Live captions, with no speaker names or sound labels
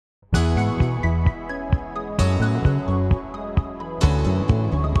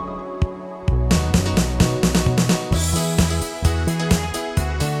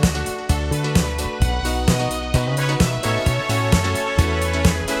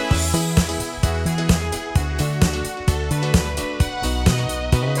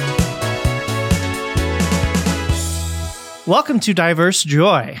Welcome to Diverse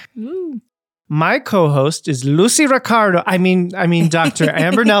Joy. Ooh. My co-host is Lucy Ricardo. I mean, Dr.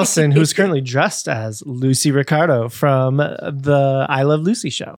 Amber Nelson, who's currently dressed as Lucy Ricardo from the I Love Lucy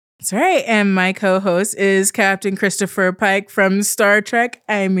show. That's right. And my co-host is Captain Christopher Pike from Star Trek.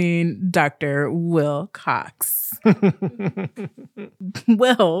 Dr. Will Cox.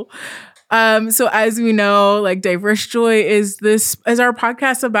 Will. So as we know, like Diverse Joy is our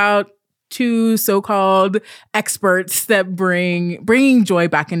podcast about two so-called experts that bringing joy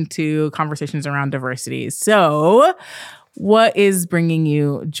back into conversations around diversity. So what is bringing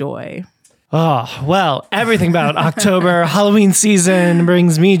you joy? Oh, well, everything about October, Halloween season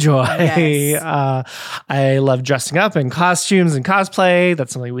brings me joy. Yes. I love dressing up in costumes and cosplay.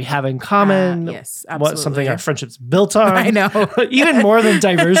 That's something we have in common. Yes, absolutely. Something our friendship's built on. I know. Even more than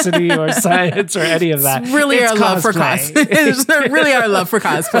diversity or science or any of that. It's really our love for cosplay. It's really our love for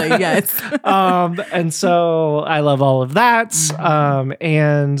cosplay, yes. And so I love all of that.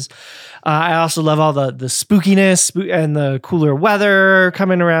 And I also love all the spookiness and the cooler weather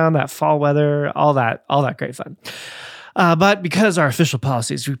coming around, that fall weather, all that great fun. But because our official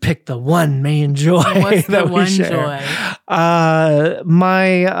policies, we picked the one main joy. What's that the one we share. joy?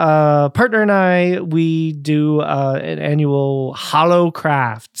 My partner and I, we do an annual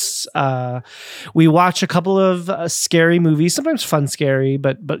Hallow-Crafts. We watch a couple of scary movies, sometimes fun scary,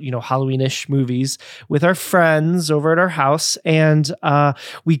 but Halloween-ish movies with our friends over at our house, and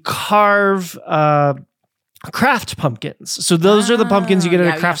we carve craft pumpkins. So those are the pumpkins you get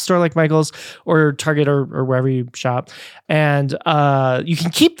at a craft store like Michael's or Target or wherever you shop. And you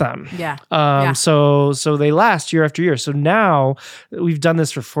can keep them. So they last year after year. So now we've done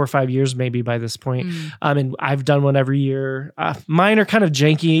this for 4 or 5 years maybe by this point. And I've done one every year. Mine are kind of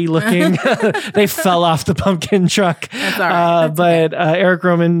janky looking. They fell off the pumpkin truck. That's all right. But Eric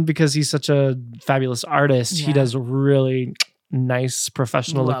Roman, because he's such a fabulous artist, he does really nice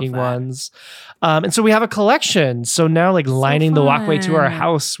professional looking ones. And so we have a collection. So now lining the walkway to our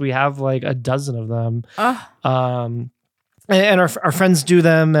house, we have like a dozen of them. And our friends do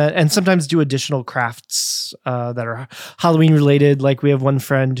them and sometimes do additional crafts that are Halloween related. Like we have one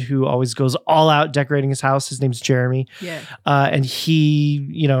friend who always goes all out decorating his house. His name's Jeremy. Yeah. And he,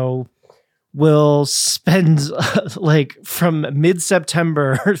 will spend from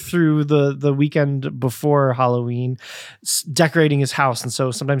mid-September through the weekend before Halloween decorating his house. And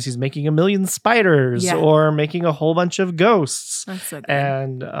so sometimes he's making 1 million spiders or making a whole bunch of ghosts. That's so good.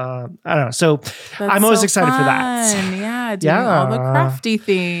 And I don't know. So I'm always excited for that. Yeah, doing all the crafty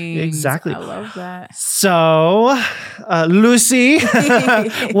things. Exactly. I love that. So, Lucy,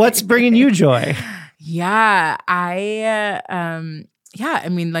 what's bringing you joy? Yeah, like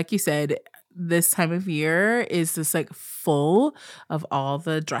you said, this time of year is just full of all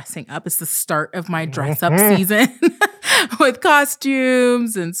the dressing up. It's the start of my dress up season with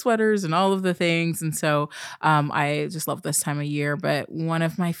costumes and sweaters and all of the things. And so I just love this time of year. But one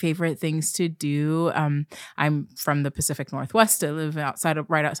of my favorite things to do, I'm from the Pacific Northwest. I live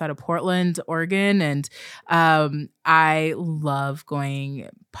right outside of Portland, Oregon. And I love going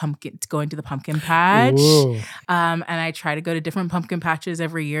to the pumpkin patch. And I try to go to different pumpkin patches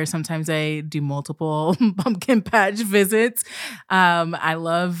every year. Sometimes I do multiple pumpkin patch visits. I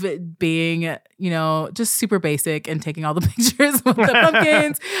love being, just super basic and taking all the pictures with the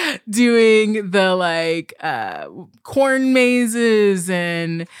pumpkins, doing the corn mazes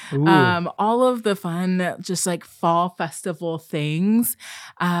and all of the fun, just fall festival things.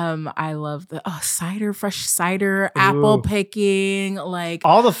 I love the fresh cider, apple picking,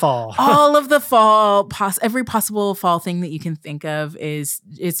 all the fall, all of the fall, every possible fall thing that you can think of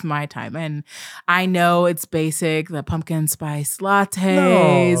it's my time. And I know it's basic, the pumpkin spice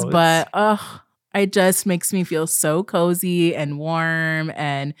lattes, but it just makes me feel so cozy and warm,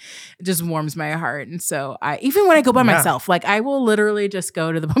 and it just warms my heart. And so even when I go by myself, I will literally just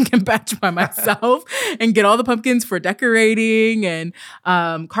go to the pumpkin patch by myself and get all the pumpkins for decorating and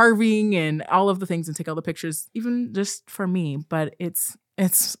carving and all of the things and take all the pictures, even just for me. But it's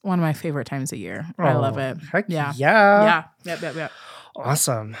one of my favorite times of year. I love it. Heck yeah. Yep.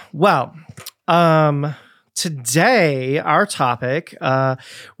 Awesome. Well, today, our topic, we're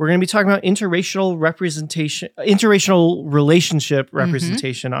going to be talking about interracial relationship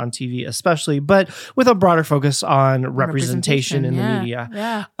representation on TV, especially, but with a broader focus on representation in the media.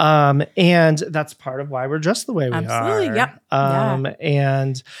 Yeah. And that's part of why we're dressed the way we Absolutely. are. Yep.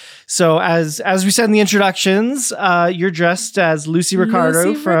 And so, as we said in the introductions, you're dressed as Lucy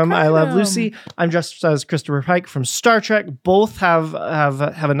Ricardo from I Love Lucy. I'm dressed as Christopher Pike from Star Trek. Both have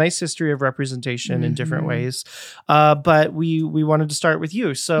a nice history of representation in different ways. ways. But we wanted to start with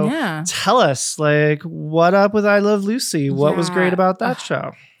you. So tell us, like, what up with I Love Lucy? What was great about that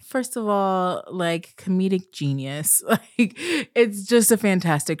show? First of all, like, comedic genius. Like, it's just a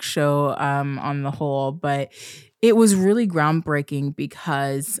fantastic show on the whole, but it was really groundbreaking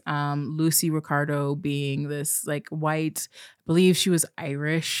because Lucy Ricardo, being this like white, I believe she was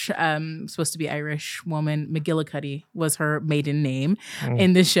Irish, supposed to be Irish woman. McGillicuddy was her maiden name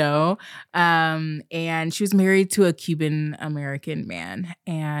in the show. And she was married to a Cuban American man.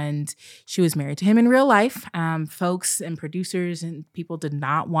 And she was married to him in real life. Folks and producers and people did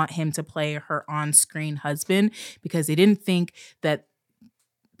not want him to play her on-screen husband because they didn't think that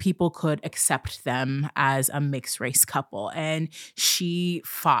people could accept them as a mixed race couple. And she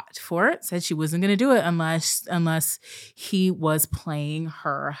fought for it, said she wasn't going to do it unless he was playing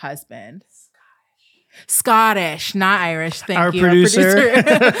her husband. Scottish, not Irish. Thank you. Producer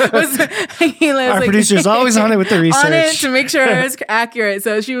our producer's always on it with the research. On it to make sure it was accurate.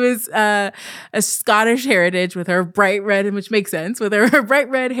 So she was a Scottish heritage with her bright red, which makes sense, with her bright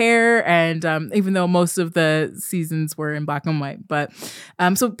red hair. And even though most of the seasons were in black and white, but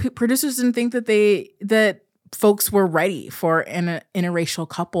so producers didn't think that folks were ready for an interracial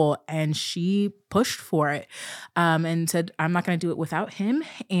couple, and she pushed for it and said, "I'm not going to do it without him."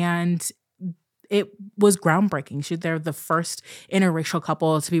 And it was groundbreaking. They're the first interracial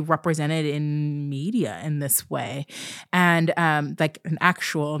couple to be represented in media in this way. And like an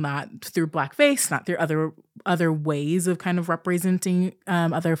actual, not through blackface, not through other ways of kind of representing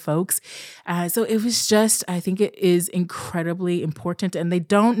other folks. So it was just, I think it is incredibly important. And they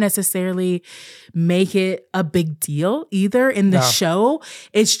don't necessarily make it a big deal either in the show.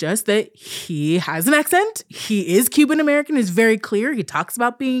 It's just that he has an accent. He is Cuban American. It's very clear. He talks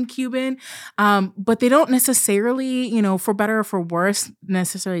about being Cuban. But they don't necessarily, for better or for worse,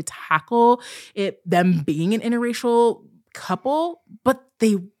 necessarily tackle them being an interracial couple, but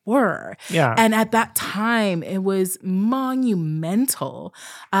they were. Yeah. And at that time, it was monumental.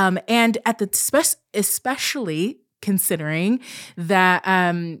 And at the especially considering that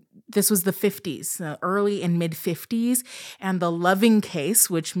this was the 50s, the early and mid 50s, and the Loving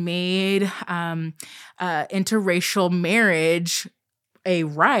case, which made interracial marriage a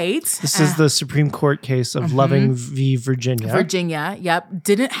right. This is the Supreme Court case of Loving v. Virginia. Virginia, yep.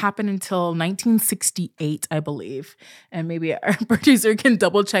 Didn't happen until 1968, I believe. And maybe our producer can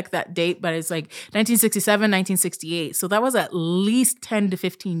double check that date, but it's like 1967, 1968. So that was at least 10 to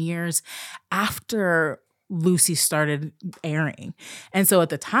 15 years after Lucy started airing. And so at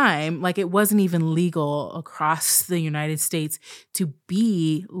the time, like, it wasn't even legal across the United States to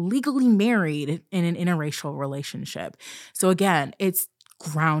be legally married in an interracial relationship. So again, it's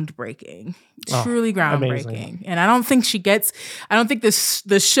groundbreaking, truly groundbreaking. Amazing. And I don't think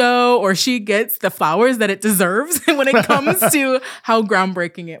the show or she gets the flowers that it deserves when it comes to how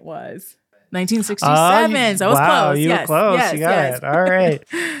groundbreaking it was. 1967. So I was close. You were close. Yes, you got it. All right.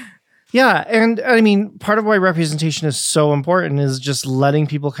 Yeah, and I mean, part of why representation is so important is just letting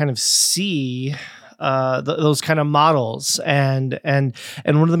people kind of see those kind of models, and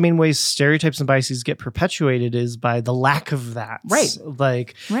one of the main ways stereotypes and biases get perpetuated is by the lack of that. Right.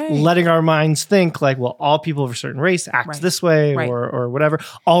 Like letting our minds think like, well, all people of a certain race act this way, or whatever.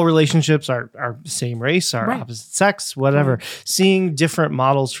 All relationships are same race, are opposite sex, whatever. Seeing different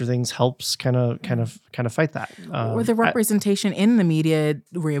models for things helps kind of fight that. Or the representation in the media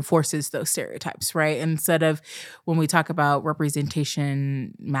reinforces those stereotypes, right? Instead of, when we talk about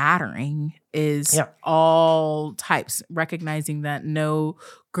representation mattering, is all types, recognizing that no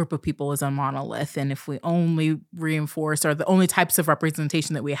group of people is a monolith. And if we only reinforce, or the only types of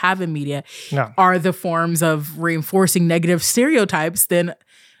representation that we have in media are the forms of reinforcing negative stereotypes, then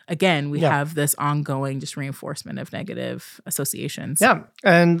again, we have this ongoing just reinforcement of negative associations. Yeah.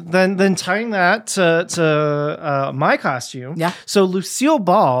 And then tying that to my costume. Yeah. So Lucille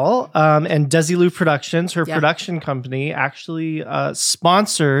Ball and Desilu Productions, her production company, actually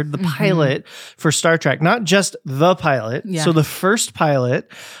sponsored the pilot for Star Trek. Not just the pilot. Yeah. So the first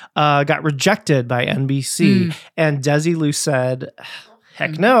pilot got rejected by NBC. And Desilu said,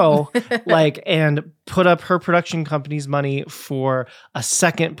 heck no, and put up her production company's money for a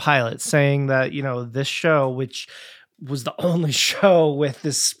second pilot, saying that, this show, which was the only show with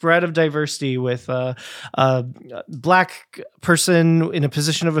this spread of diversity, with a black person in a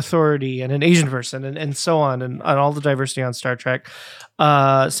position of authority and an Asian person and so on, and all the diversity on Star Trek,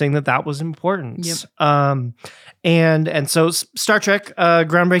 saying that was important. Yep. And so Star Trek,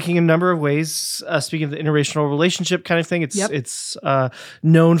 groundbreaking in a number of ways. Speaking of the interracial relationship kind of thing, it's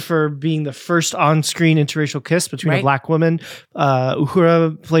known for being the first on-screen interracial kiss between a black woman,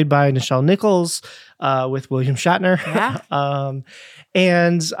 Uhura, played by Nichelle Nichols, with William Shatner. Yeah.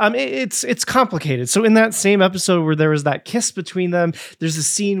 It's complicated. So in that same episode where there was that kiss between them, there's a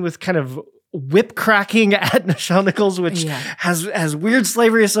scene with kind of whip cracking at Nichelle Nichols, which has weird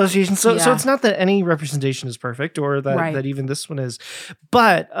slavery associations. So it's not that any representation is perfect, or that even this one is.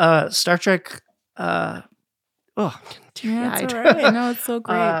 But Star Trek, it's all right. No, it's so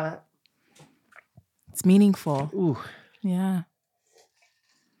great. It's meaningful. Ooh. Yeah.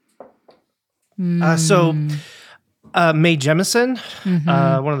 So Mae Jemison,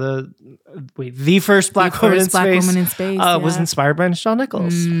 one of the first black woman in space, was inspired by Nichelle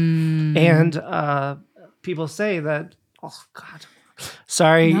Nichols. And people say that, oh God,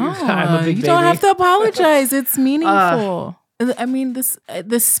 sorry, no, I'm a big baby. You don't have to apologize. It's meaningful. I mean, this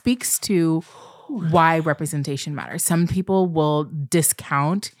speaks to why representation matters. Some people will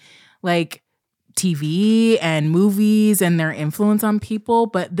discount like TV and movies and their influence on people,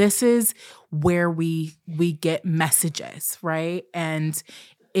 but this is where we get messages, right? And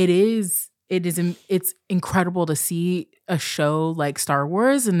it's incredible to see a show like Star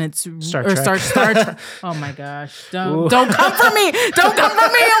Wars and it's Star Trek. Oh my gosh. Don't come for me. Don't come for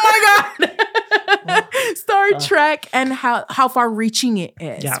me. Oh my God. Star Trek and how far reaching it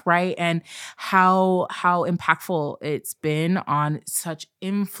is, right? And how impactful it's been on such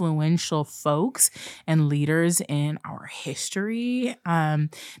influential folks and leaders in our history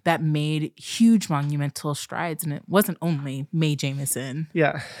that made huge monumental strides. And it wasn't only Mae Jemison.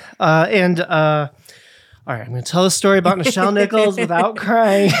 Yeah. All right, I'm going to tell a story about Nichelle Nichols without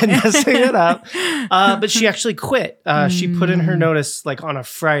crying and messing it up. But she actually quit. She put in her notice like on a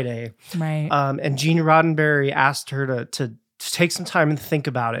Friday. Right. And Gene Roddenberry asked her to take some time and think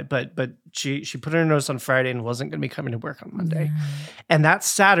about it. But she put in her notice on Friday and wasn't going to be coming to work on Monday. And that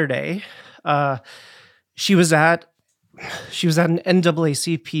Saturday, she was at an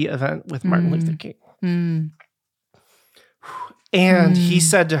NAACP event with Martin Luther King. And he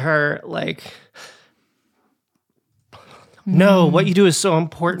said to her, like, no, what you do is so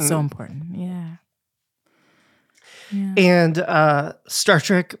important. So important, yeah. And Star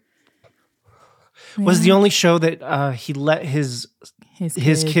Trek was the only show that he let his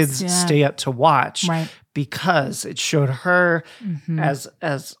kids stay up to watch, because it showed her as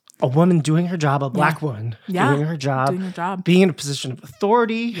a woman doing her job, a black woman doing her job, being in a position of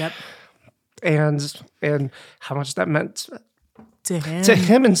authority, and how much that meant to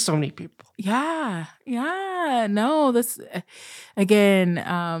him and so many people. No, this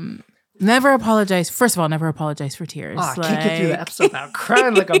again. Never apologize. First of all, never apologize for tears. I can't get through the episode without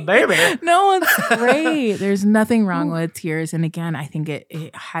crying like a baby. No, it's great. There's nothing wrong with tears, and again, I think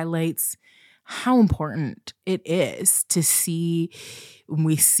it highlights how important it is to see when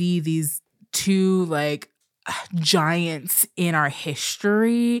we see these two like giants in our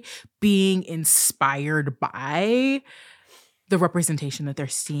history being inspired by the representation that they're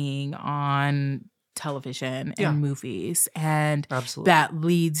seeing on television and movies. And that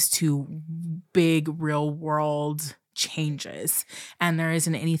leads to big real world changes. And there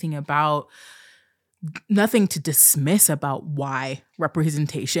isn't nothing to dismiss about why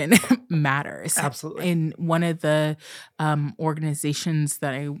representation matters. Absolutely. In one of the organizations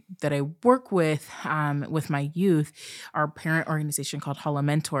that I work with my youth, our parent organization called Hallow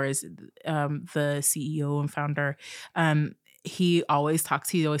Mentors, the CEO and founder, he always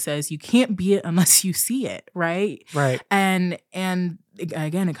says, you can't be it unless you see it, right? Right. And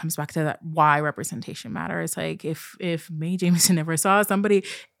again, it comes back to that why representation matters. Like if Mae Jemison never saw somebody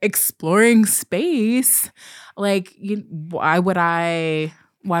exploring space, like why would I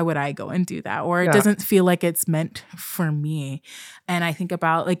go and do that? Or it doesn't feel like it's meant for me. And I think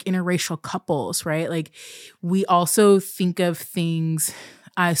about like interracial couples, right? Like we also think of things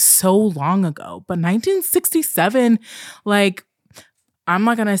so long ago, but 1967, like I'm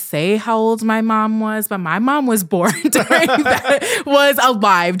not gonna say how old my mom was, but my mom was born was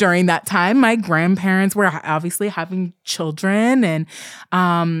alive during that time. My grandparents were obviously having children, and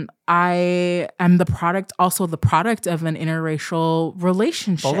I am the product of an interracial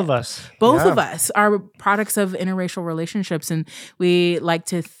relationship. Both of us are products of interracial relationships, and we like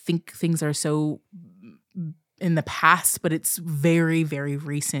to think things are so in the past, but it's very, very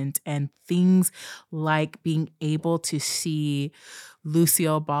recent. And things like being able to see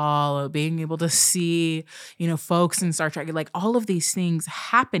Lucille Ball, or being able to see, folks in Star Trek, like all of these things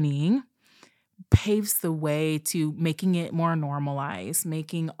happening paves the way to making it more normalized,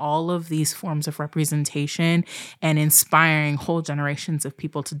 making all of these forms of representation and inspiring whole generations of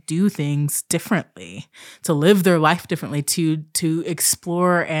people to do things differently, to live their life differently, to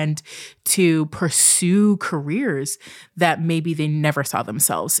explore and to pursue careers that maybe they never saw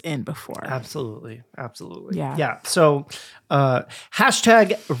themselves in before. Absolutely. Yeah. Yeah. So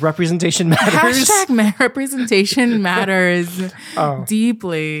hashtag representation matters. Hashtag representation matters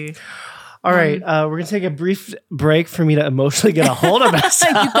deeply. All right, we're going to take a brief break for me to emotionally get a hold of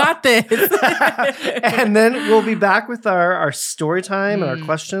myself. You got this. And then we'll be back with our story time and our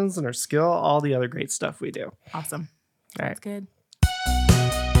questions and our skill, all the other great stuff we do. Awesome. All right. That's good.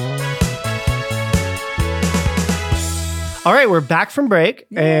 All right, we're back from break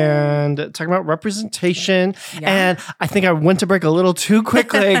and talking about representation. Yeah. And I think I went to break a little too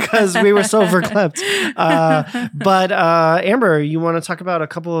quickly because we were so verklempt. But Amber, you want to talk about a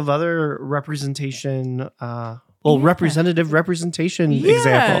couple of other representation representative representation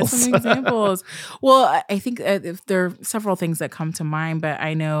examples. Some examples. Well, I think if there are several things that come to mind, but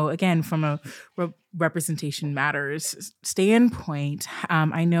I know, again, from a representation matters standpoint,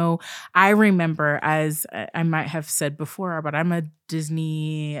 I remember, as I might have said before, but I'm a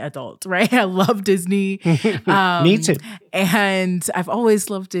Disney adult, right? I love Disney. Me too. And I've always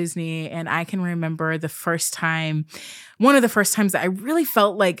loved Disney. And I can remember one of the first times that I really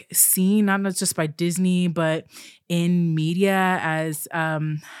felt like seen, not just by Disney, but in media as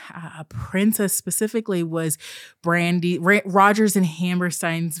a princess specifically, was Brandy, Rodgers and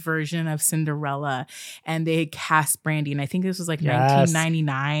Hammerstein's version of Cinderella. And they cast Brandy. And I think this was like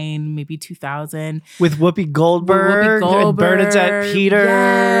 1999, maybe 2000. With Whoopi Goldberg and Bernadette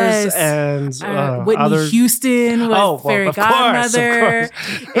Peters and Whitney Houston was fairy godmother. Of course.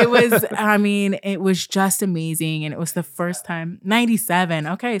 It was just amazing. And it was the first time, 97.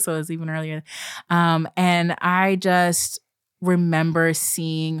 Okay, so it was even earlier. And I just remember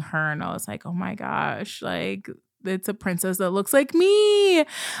seeing her and I was like, oh my gosh, like, it's a princess that looks like me.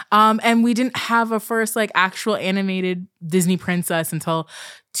 And we didn't have a first like actual animated Disney princess until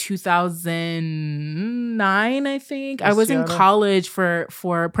 2009, I think. I was in college for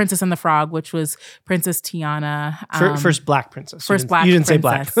Princess and the Frog, which was Princess Tiana. First black princess. You didn't say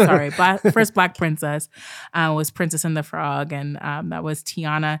black. Sorry. First black princess was Princess and the Frog, and that was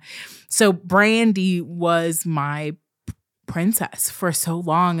Tiana. So Brandy was my princess for so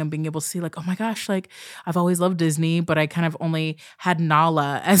long, and being able to see like, oh my gosh, like I've always loved Disney, but I kind of only had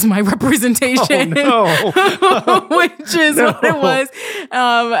Nala as my representation, which is what it was.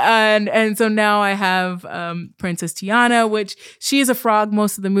 And so now I have Princess Tiana, which she is a frog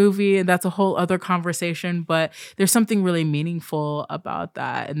most of the movie, and that's a whole other conversation, but there's something really meaningful about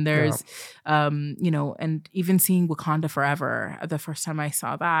that. And there's and even seeing Wakanda Forever, the first time I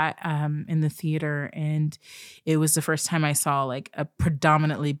saw that in the theater, and it was the first time I saw like a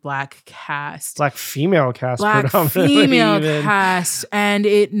predominantly black female cast, and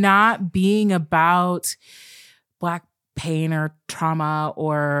it not being about black pain or trauma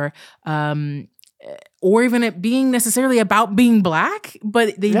or even it being necessarily about being black,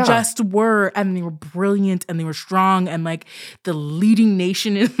 but they just were, and they were brilliant and they were strong and like the leading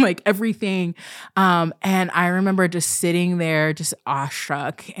nation in like everything. And I remember just sitting there just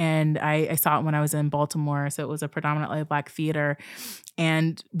awestruck, and I saw it when I was in Baltimore. So it was a predominantly black theater.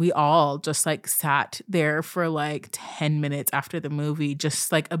 And we all just like sat there for like 10 minutes after the movie,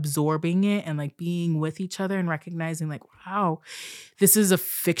 just like absorbing it and like being with each other and recognizing like, wow, this is a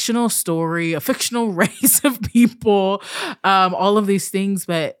fictional story, a fictional race of people, all of these things.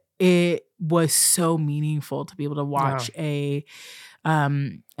 But it was so meaningful to be able to watch a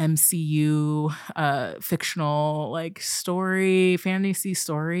MCU fictional like story, fantasy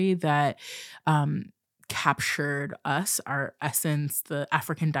story that captured us, our essence, the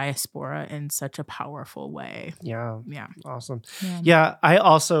African diaspora, in such a powerful way. Yeah. Awesome. Yeah. I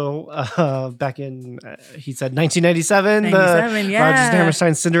also, back in, he said 1997, the Rodgers and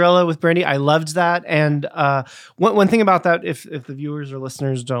Hammerstein Cinderella with Brandy. I loved that. And one thing about that, if the viewers or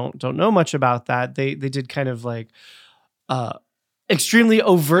listeners don't know much about that, they did kind of like, extremely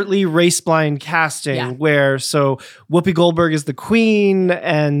overtly race blind casting where so Whoopi Goldberg is the queen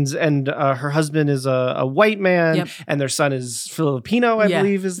and her husband is a white man and their son is Filipino, I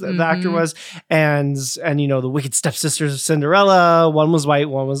believe is the actor was. And the wicked stepsisters of Cinderella, one was white,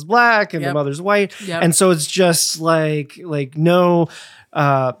 one was black, and the mother's white. And so it's just like no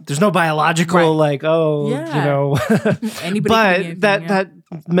there's no biological Anybody but that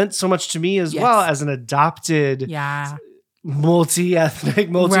meant so much to me as well as an adopted multi-ethnic,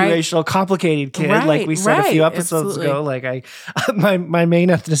 multiracial, complicated kid, like we said a few episodes ago. Like my main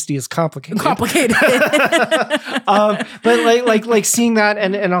ethnicity is complicated. But like seeing that,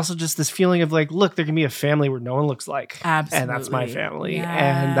 and also just this feeling of like, look, there can be a family where no one looks like, absolutely, and that's my family,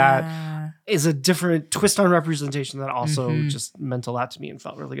 and that is a different twist on representation that also just meant a lot to me and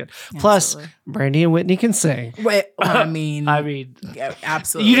felt really good. Absolutely. Plus, Brandy and Whitney can sing. I mean, yeah,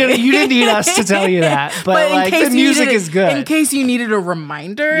 absolutely. You didn't need us to tell you that, but like the music is good. In case you needed a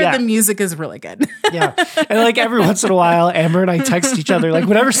reminder, the music is really good. Yeah, and like every once in a while, Amber and I text each other like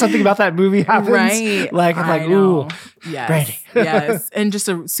whenever something about that movie happens, like I'm like, ooh, yes, Brandy, yes. And just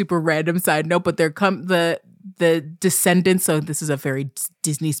a super random side note, but the Descendants, so this is a very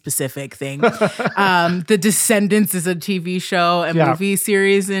Disney specific thing. The Descendants is a TV show and movie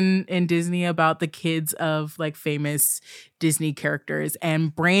series in Disney about the kids of like famous Disney characters,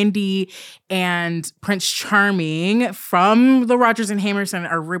 and Brandy and Prince Charming from the Rodgers and Hammerstein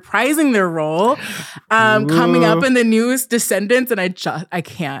are reprising their role, coming up in the newest Descendants, and I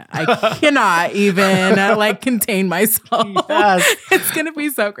cannot even like contain myself. Yes. It's gonna be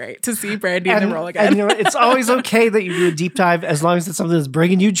so great to see Brandy in the role again. And you know, it's always okay that you do a deep dive as long as it's something that's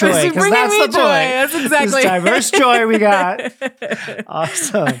bringing you joy, because that's the point. That's exactly this diverse joy we got.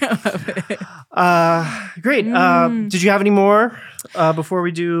 Awesome. Great. Did you have any more before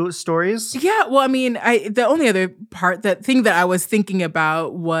we do stories? Yeah, well, I mean, the only other thing that I was thinking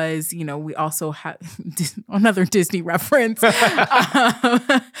about was, you know, we also have another Disney reference, but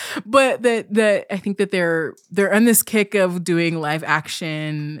I think that they're on this kick of doing live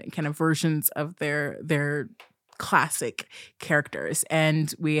action kind of versions of their classic characters,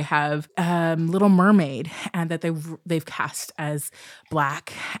 and we have Little Mermaid, and that they've cast as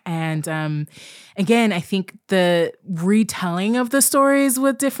Black, and again, I think the retelling of the stories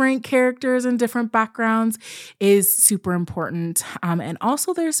with different characters and different backgrounds is super important, and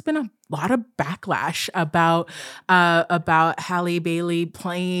also there's been a lot of backlash about Halle Bailey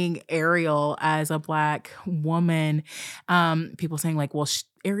playing Ariel as a Black woman. People saying like, well,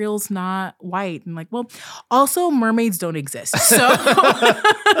 Ariel's not white, and like, well, also mermaids don't exist. So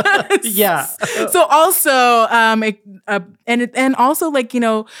yeah. So also, and also like, you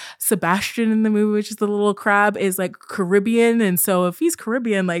know, Sebastian in the movie, which is the little crab, is like Caribbean, and so if he's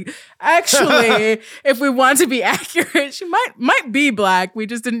Caribbean, like actually, if we want to be accurate, she might be Black. We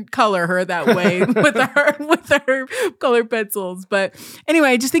just didn't color her that way with her colored pencils. But anyway,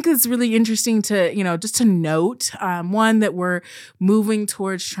 I just think it's really interesting to, you know, just to note one, that we're moving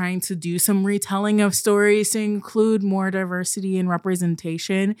towards trying to do some retelling of stories to include more diversity and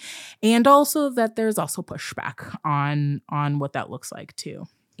representation, and also that there's also pushback on what that looks like too.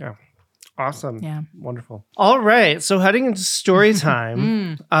 Yeah. Awesome. Yeah. Wonderful. All right. So heading into story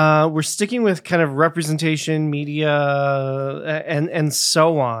time, we're sticking with kind of representation, media, and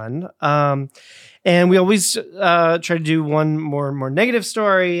so on. And we always try to do one more negative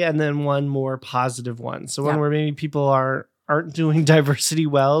story and then one more positive one. So one where maybe people aren't doing diversity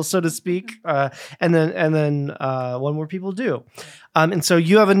well, so to speak, and then one where people do. And so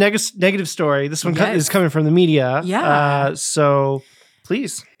you have a negative story. This one is coming from the media. Yeah. So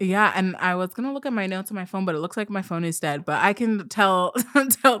please. Yeah, and I was gonna look at my notes on my phone, but it looks like my phone is dead. But I can tell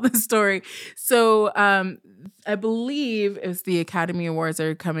the story. So I believe it's the Academy Awards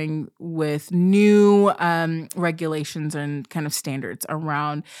are coming with new regulations and kind of standards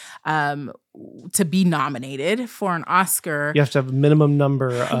around to be nominated for an Oscar. You have to have a minimum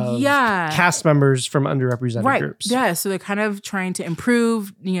number of cast members from underrepresented groups. Yeah, so they're kind of trying to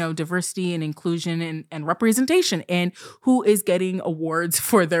improve, you know, diversity and inclusion and representation in who is getting awards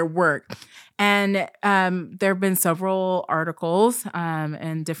for their work. And there have been several articles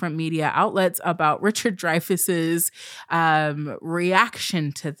and different media outlets about Richard Dreyfuss's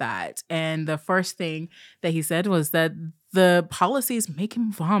reaction to that. And the first thing that he said was that the policies make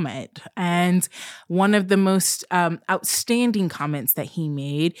him vomit. And one of the most outstanding comments that he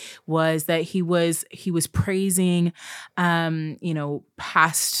made was that he was praising, you know,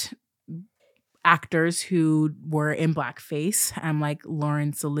 past actors who were in blackface, like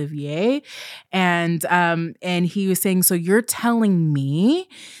Laurence Olivier, and he was saying, so you're telling me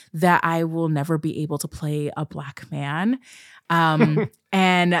that I will never be able to play a Black man?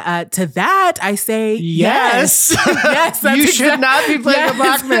 And to that, I say, yes. Yes, you should not be playing a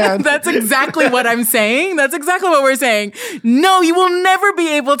Black man. That's exactly what I'm saying. That's exactly what we're saying. No, you will never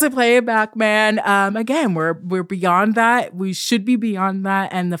be able to play a Black man. Again, we're beyond that. We should be beyond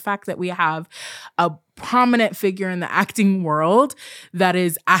that. And the fact that we have a prominent figure in the acting world that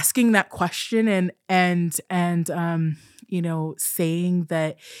is asking that question and saying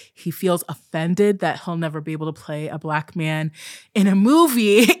that he feels offended that he'll never be able to play a Black man in a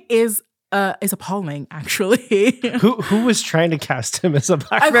movie is appalling, actually. Who was trying to cast him as a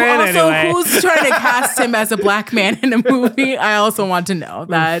Black man anyway? Who's trying to cast him as a Black man in a movie? I also want to know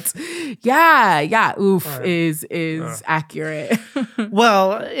that. Is accurate.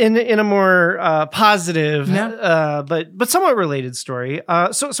 Well, in a more positive, but somewhat related story.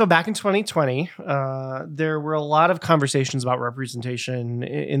 So back in 2020, there were a lot of conversations about representation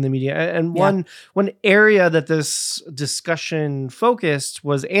in the media, and one area that this discussion focused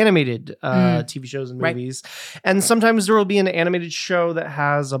was animated TV shows and movies. And sometimes there will be an animated show that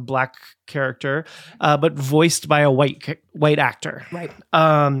has a Black character, but voiced by a white actor. Right.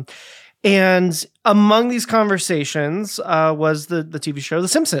 And among these conversations was the TV show The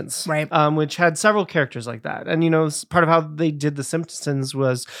Simpsons, right? Which had several characters like that. And, part of how they did The Simpsons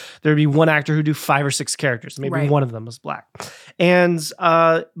was there'd be one actor who'd do 5 or 6 characters. Maybe one of them was Black. And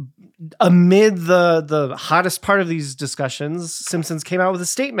amid the hottest part of these discussions, Simpsons came out with a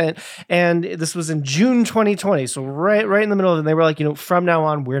statement. And this was in June 2020. So right in the middle of it, they were like, from now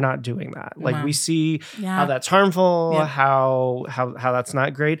on, we're not doing that. Like, we see how that's harmful, how that's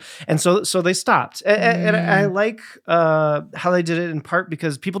not great. And so they stopped. And I like how they did it, in part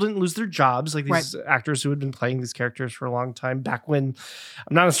because people didn't lose their jobs, like these actors who had been playing these characters for a long time, back when,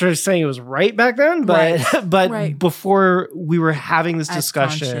 I'm not necessarily saying it was right back then, but before we were having this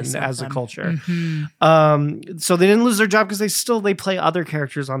discussion as a culture. So they didn't lose their job because they play other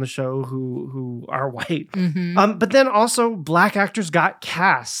characters on the show who are white. But then also Black actors got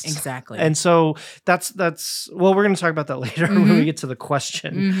cast. Exactly. And so that's well, we're going to talk about that later when we get to the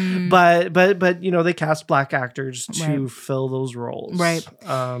question. But they cast Black actors to fill those roles. Right.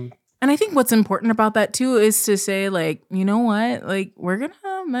 And I think what's important about that too is to say, like, you know what? Like, we're going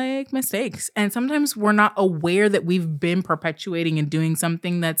to make mistakes. And sometimes we're not aware that we've been perpetuating and doing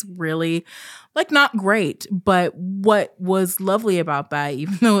something that's really, like, not great. But what was lovely about that,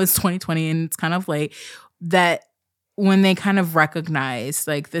 even though it's 2020 and it's kind of late, that when they kind of recognize,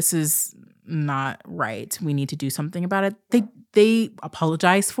 like, this is not right, we need to do something about it, they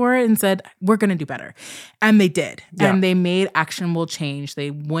apologized for it and said, we're going to do better. And they did. And they made actionable change.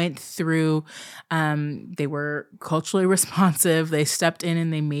 They went through, they were culturally responsive. They stepped in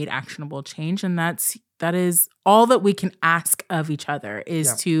and they made actionable change. And that is all that we can ask of each other,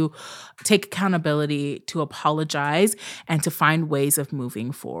 is to take accountability, to apologize, and to find ways of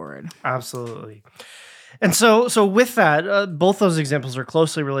moving forward. Absolutely. And so with that, both those examples are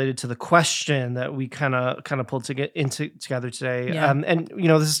closely related to the question that we kind of pulled together today. And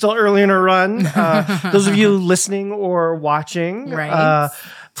this is still early in our run. Those of you listening or watching,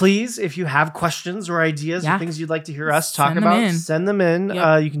 please, if you have questions or ideas or things you'd like to hear us talk about, send them in.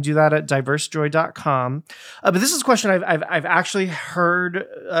 You can do that at diversejoy.com. But this is a question I've actually heard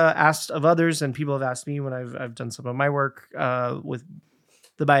asked of others, and people have asked me when I've done some of my work with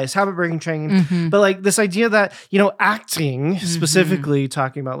the bias habit breaking training. But like this idea that, acting, specifically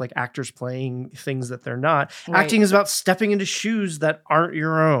talking about like actors playing things that they're not, acting is about stepping into shoes that aren't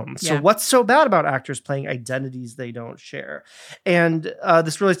your own. So what's so bad about actors playing identities they don't share? And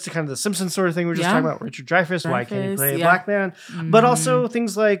this relates to kind of the Simpsons sort of thing we were just talking about. Richard Dreyfuss, why can't he play a Black man? But also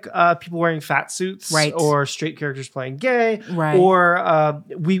things like people wearing fat suits, or straight characters playing gay, or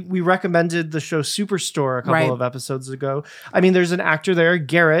we recommended the show Superstore a couple of episodes ago. I mean, there's an actor there,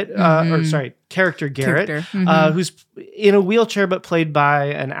 Garrett, character Garrett, who's in a wheelchair but played by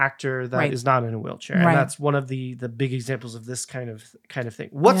an actor that is not in a wheelchair, and that's one of the big examples of this kind of thing.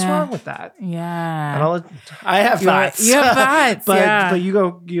 What's wrong with that? And I have thoughts. You have thoughts, but you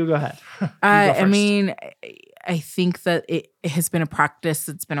go ahead. I mean, I think that it has been a practice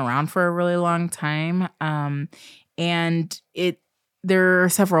that's been around for a really long time, and there are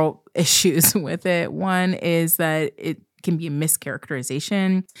several issues with it. One is that it can be a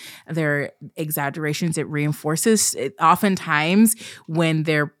mischaracterization. There are exaggerations. It reinforces it. Oftentimes when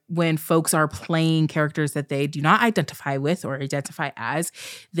folks are playing characters that they do not identify with or identify as,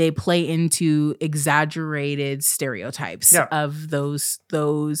 they play into exaggerated stereotypes of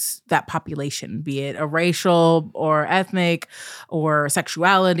that population, be it a racial or ethnic or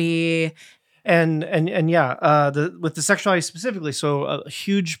sexuality. And with the sexuality specifically, so a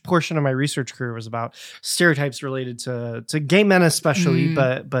huge portion of my research career was about stereotypes related to gay men especially,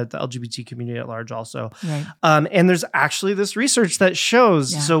 but the LGBT community at large also. And there's actually this research that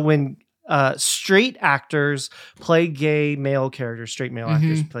shows, so when straight actors play gay male characters, straight male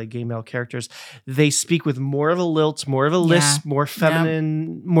actors play gay male characters, they speak with more of a lilt, more of a lisp, more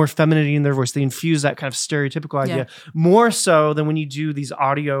femininity in their voice. They infuse that kind of stereotypical idea more so than when you do these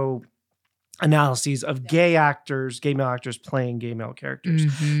audio analyses of gay male actors playing gay male characters.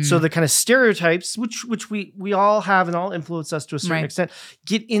 So the kind of stereotypes, which we all have and all influence us to a certain extent,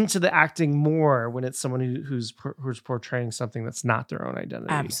 get into the acting more when it's someone who's portraying something that's not their own identity.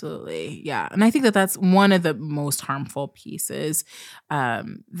 Absolutely. Yeah. And I think that that's one of the most harmful pieces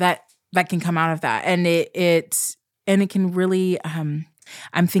that can come out of that. And it can really,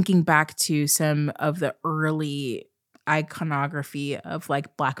 I'm thinking back to some of the early iconography of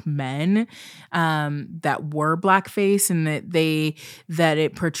like Black men that were blackface, and that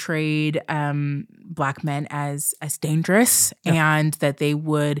it portrayed Black men as dangerous, and that they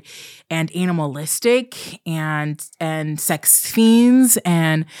would, and animalistic, and sex fiends,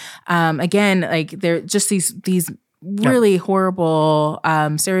 and again, like they're just these really horrible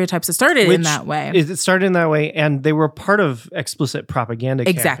stereotypes that started in that way. It started in that way, and they were part of explicit propaganda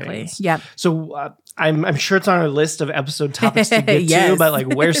exactly campaigns. Yep. So I'm sure it's on our list of episode topics to get to, but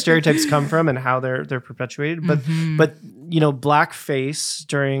like where stereotypes come from and how they're perpetuated. But blackface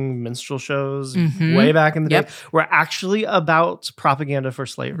during minstrel shows way back in the day were actually about propaganda for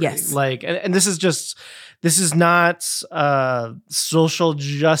slavery. Yes. Like, and this is not social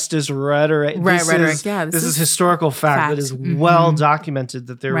justice rhetoric. Rhetoric. This is historical fact that is well documented,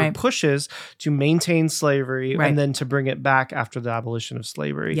 that there were pushes to maintain slavery and then to bring it back after the abolition of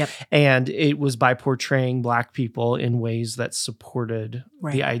slavery. Yep. And it was by portraying Black people in ways that supported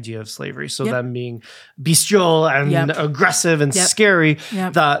the idea of slavery. So them being bestial and aggressive and scary,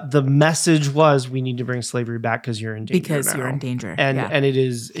 the message was, we need to bring slavery back because you're in danger. Because you're in danger. And it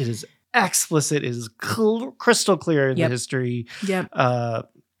is explicit, is crystal clear in the history.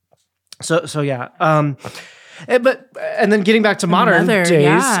 So yeah. And then getting back to modern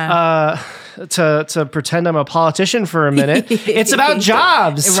days, to pretend I'm a politician for a minute, it's about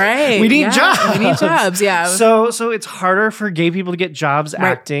jobs. Right. We need jobs. We need jobs. Yeah. So it's harder for gay people to get jobs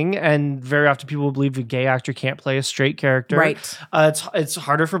acting, and very often people believe a gay actor can't play a straight character. Right. It's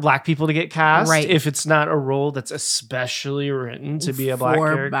harder for Black people to get cast if it's not a role that's especially written to be a Black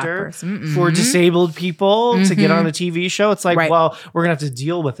character. For disabled people to get on a TV show, it's like, well, we're gonna have to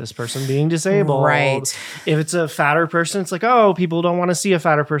deal with this person being disabled. Right. If it's a fatter person, it's like, oh, people don't want to see a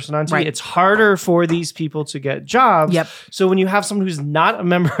fatter person on TV. It's harder for these people to get jobs. So when you have someone who's not a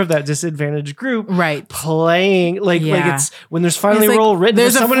member of that disadvantaged group, playing like it's when there's finally a role written,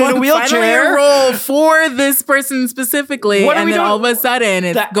 there's someone in a wheelchair, a role for this person specifically, and then all of a sudden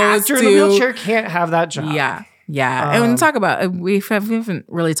it goes actor in a wheelchair can't have that job. Yeah. And when we talk about, we haven't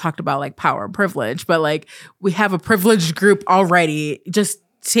really talked about like power and privilege, but like we have a privileged group already just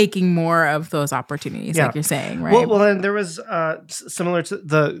taking more of those opportunities, like you're saying, right? Well, then there was similar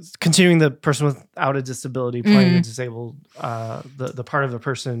to continuing the person without a disability playing the disabled, the part of the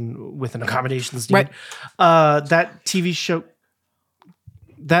person with an accommodations need. That TV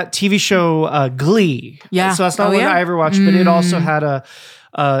show, Glee. Yeah. So that's not one I ever watched, but it also had an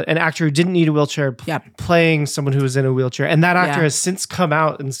actor who didn't need a wheelchair playing someone who was in a wheelchair. And that actor has since come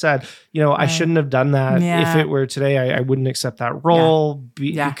out and said, I shouldn't have done that. If it were today, I wouldn't accept that role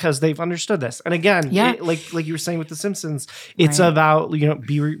because they've understood this. And again, like you were saying with The Simpsons, it's about,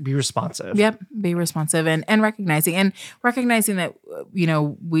 be responsive. Be responsive and recognizing that,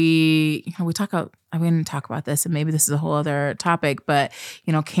 we talk about, I didn't talk about this, and maybe this is a whole other topic, but,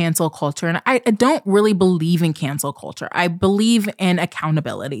 cancel culture. And I don't really believe in cancel culture. I believe in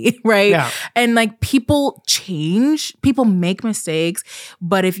accountability, right? Yeah. And like people change, people make mistakes,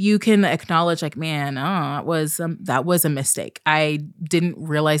 but if you can acknowledge like, man, that was a mistake. I didn't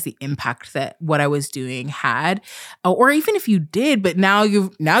realize the impact that what I was doing had, or even if you did, but now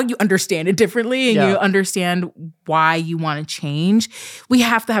you understand it differently and you understand why you want to change. We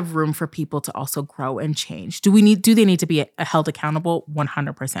have to have room for people to also grow and change. Do they need to be held accountable?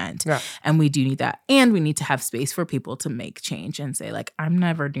 100%. Yeah. And we do need that. And we need to have space for people to make change and say like, I'm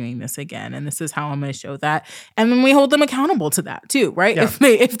never doing this again. And this is how I'm going to show that. And then we hold them accountable to that too, right? Yeah.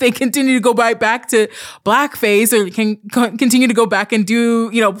 If they continue to go back to blackface or can continue to go back and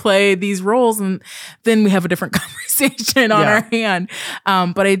do, play these roles, and then we have a different conversation on our hand.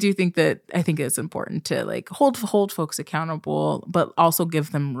 But I do think it's important to like hold folks accountable, but also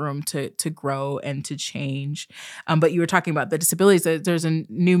give them room to grow and to change. But you were talking about the disabilities. There's a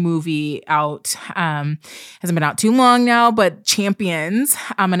new movie out, hasn't been out too long now, but Champions,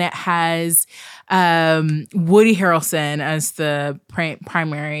 and it has Woody Harrelson as the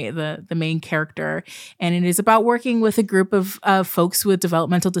primary, the main character, and it is about working with a group of folks with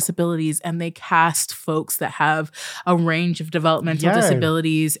developmental disabilities, and they cast folks that have a range of developmental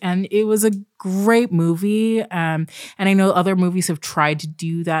disabilities, and it was a great movie. And I know other movies have tried to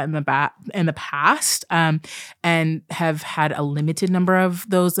do that in the past, and have had a limited number of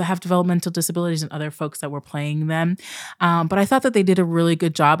those that have developmental disabilities and other folks that were playing them. But I thought that they did a really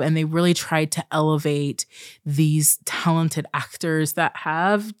good job, and they really tried to elevate these talented actors that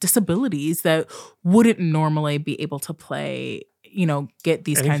have disabilities that wouldn't normally be able to play, get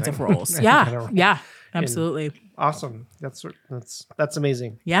these kinds of roles. Yeah, absolutely. Awesome. That's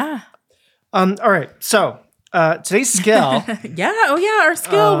amazing. Yeah. All right. So today's skill. Yeah. Oh, yeah. Our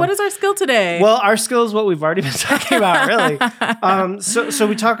skill. What is our skill today? Well, our skill is what we've already been talking about, really. So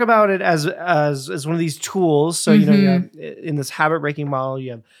we talk about it as one of these tools. So, you have, in this habit breaking model,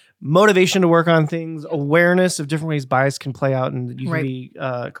 you have motivation to work on things, awareness of different ways bias can play out, and you can be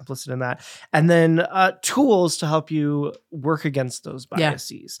complicit in that. And then tools to help you work against those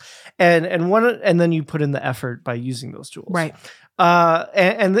biases. And then you put in the effort by using those tools. Right.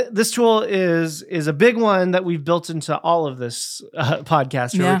 This tool is a big one that we've built into all of this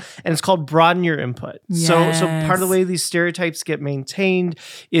podcast, really. And it's called Broaden Your Input. Yes. So part of the way these stereotypes get maintained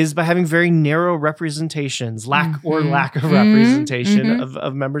is by having very narrow representations, lack of representation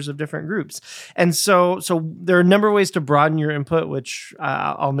of members of different groups. And so there are a number of ways to broaden your input, which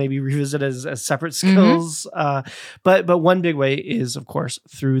I'll maybe revisit as separate skills. But one big way is, of course,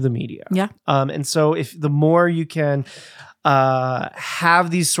 through the media. Yeah. And so if the more you can have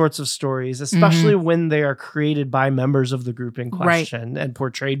these sorts of stories, especially when they are created by members of the group in question and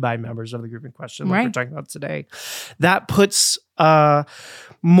portrayed by members of the group in question, like we're talking about today, that puts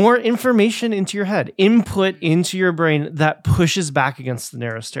more information into your head, input into your brain that pushes back against the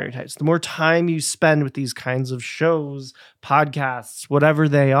narrow stereotypes. The more time you spend with these kinds of shows, podcasts, whatever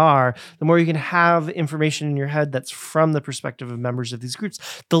they are, the more you can have information in your head that's from the perspective of members of these groups,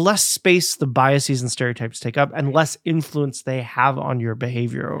 the less space the biases and stereotypes take up and less influence they have on your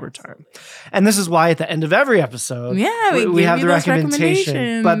behavior over time. And this is why at the end of every episode, we have the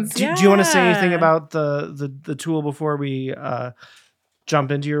recommendation. But do you want to say anything about the tool before we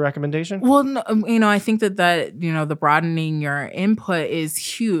jump into your recommendation? Well, no, I think that the broadening your input is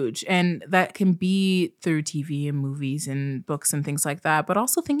huge, and that can be through TV and movies and books and things like that, but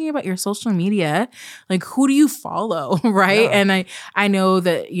also thinking about your social media, like who do you follow, right? Yeah. And I know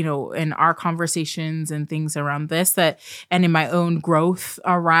that, in our conversations and things around this, and in my own growth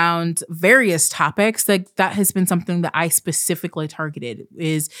around various topics, like that has been something that I specifically targeted,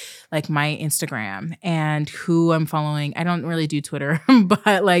 is like my Instagram and who I'm following. I don't really do Twitter,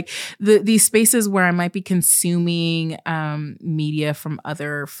 but like these spaces where I might be consuming media from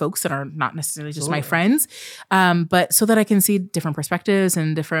other folks that are not necessarily just my friends, but so that I can see different perspectives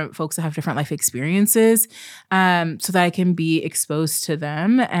and different folks that have different life experiences, so that I can be exposed to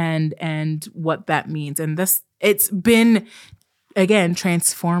them and what that means. And it's been, again,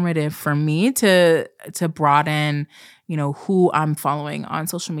 transformative for me to broaden, who I'm following on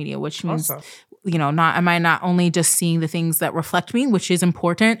social media, which means am I not only just seeing the things that reflect me, which is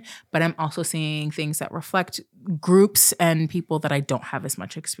important, but I'm also seeing things that reflect groups and people that I don't have as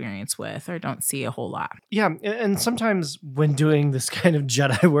much experience with or don't see a whole lot. Yeah. And sometimes when doing this kind of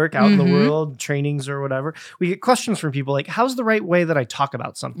Jedi work out in the world, trainings or whatever, we get questions from people like, how's the right way that I talk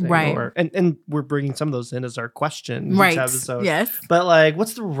about something? Right. And we're bringing some of those in as our questions right. each episode. Yes. But like,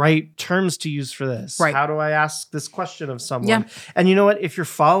 what's the right terms to use for this? Right. How do I ask this question of someone? Yeah. And you know what? If you're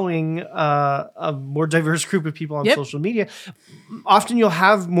following a more diverse group of people on social media, often you'll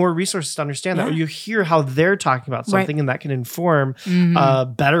have more resources to understand that, or you hear how they're talking about something, and that can inform a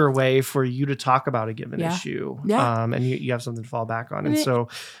better way for you to talk about a given issue. Yeah. And you have something to fall back on. And so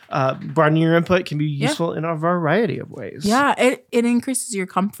broadening your input can be useful in a variety of ways. Yeah. It increases your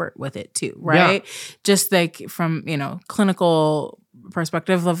comfort with it too, right? Yeah. Just like from, clinical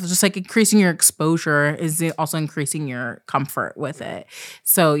perspective of just like increasing your exposure is also increasing your comfort with it.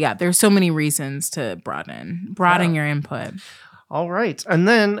 So yeah, there's so many reasons to broaden your input. All right. And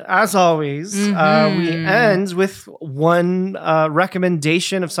then, as always, we end with one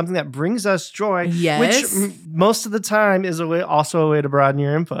recommendation of something that brings us joy, which most of the time is also a way to broaden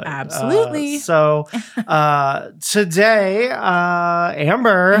your input. Absolutely. So today,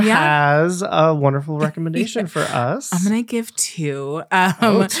 Amber has a wonderful recommendation for us. I'm going to give two.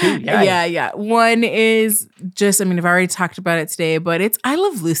 Two. Yeah. One is just, I've already talked about it today, but it's I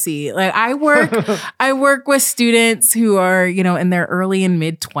Love Lucy. Like I work with students who are, in their early and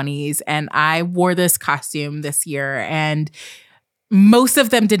mid 20s. And I wore this costume this year, and most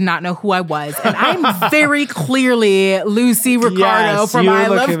of them did not know who I was. And I'm very clearly Lucy Ricardo from I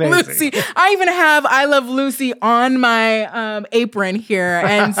Love Lucy. I even have I Love Lucy on my apron here.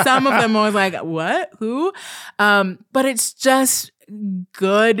 And some of them was like, what? Who? But it's just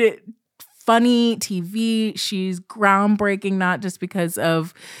good funny TV. She's groundbreaking, not just because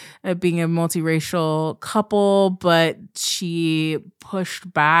of being a multiracial couple, but she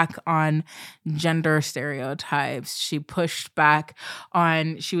pushed back on gender stereotypes. She pushed back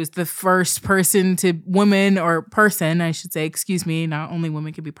on, she was the first person I should say, excuse me, not only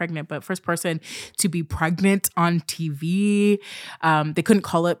women can be pregnant, but first person to be pregnant on TV. They couldn't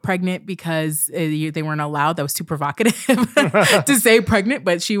call it pregnant because they weren't allowed. That was too provocative to say pregnant,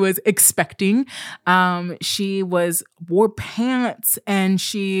 but she was expecting. She wore pants, and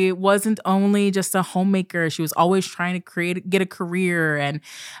she wasn't only just a homemaker. She was always trying to get a career, and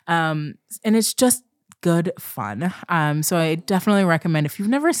it's just good fun. So I definitely recommend, if you've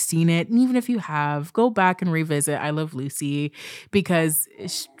never seen it, and even if you have, go back and revisit I Love Lucy, because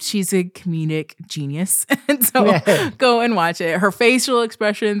she's a comedic genius. And so go and watch it. Her facial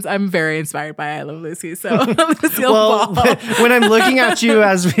expressions, I'm very inspired by I Love Lucy. So Lucille Ball. When I'm looking at you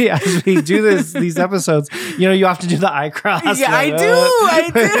as we do these episodes, you have to do the eye cross. Yeah, I do.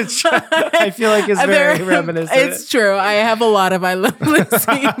 I feel like it's very reminiscent. It's true. I have a lot of I Love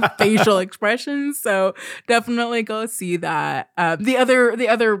Lucy facial expressions. So definitely go see that. The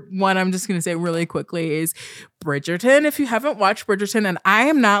other one I'm just going to say really quickly is Bridgerton. If you haven't watched Bridgerton, and I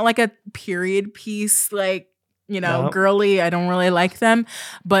am not like a period piece, girly. I don't really like them,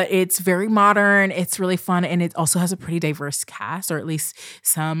 but it's very modern. It's really fun. And it also has a pretty diverse cast, or at least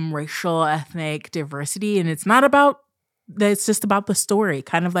some racial, ethnic diversity. And it's just about the story,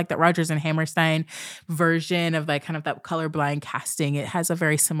 kind of like that Rodgers and Hammerstein version of like kind of that colorblind casting. It has a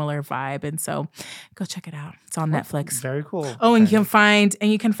very similar vibe. And so go check it out. It's on Netflix. Very cool. Oh, and you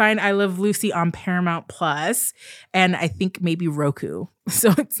can find I Love Lucy on Paramount Plus, and I think maybe Roku.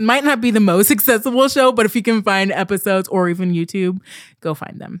 So it might not be the most accessible show, but if you can find episodes or even YouTube, go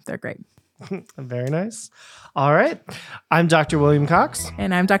find them. They're great. Very nice. All right. I'm Dr. William Cox.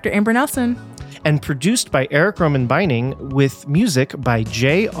 And I'm Dr. Amber Nelson. And produced by Eric Roman Binding with music by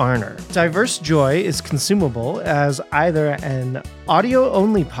Jay Arner. Diverse Joy is consumable as either an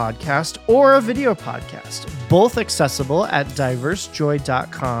audio-only podcast or a video podcast, both accessible at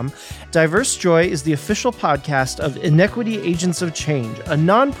diversejoy.com. Diverse Joy is the official podcast of Inequity Agents of Change, a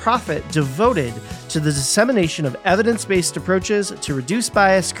nonprofit devoted to the dissemination of evidence-based approaches to reduce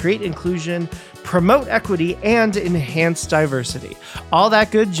bias, create inclusion, promote equity, and enhance diversity. All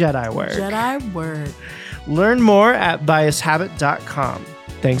that good Jedi work. Jedi work. Learn more at biashabit.com.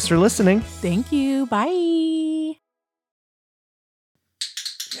 Thanks for listening. Thank you. Bye.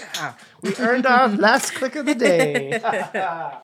 Yeah, we earned our last click of the day.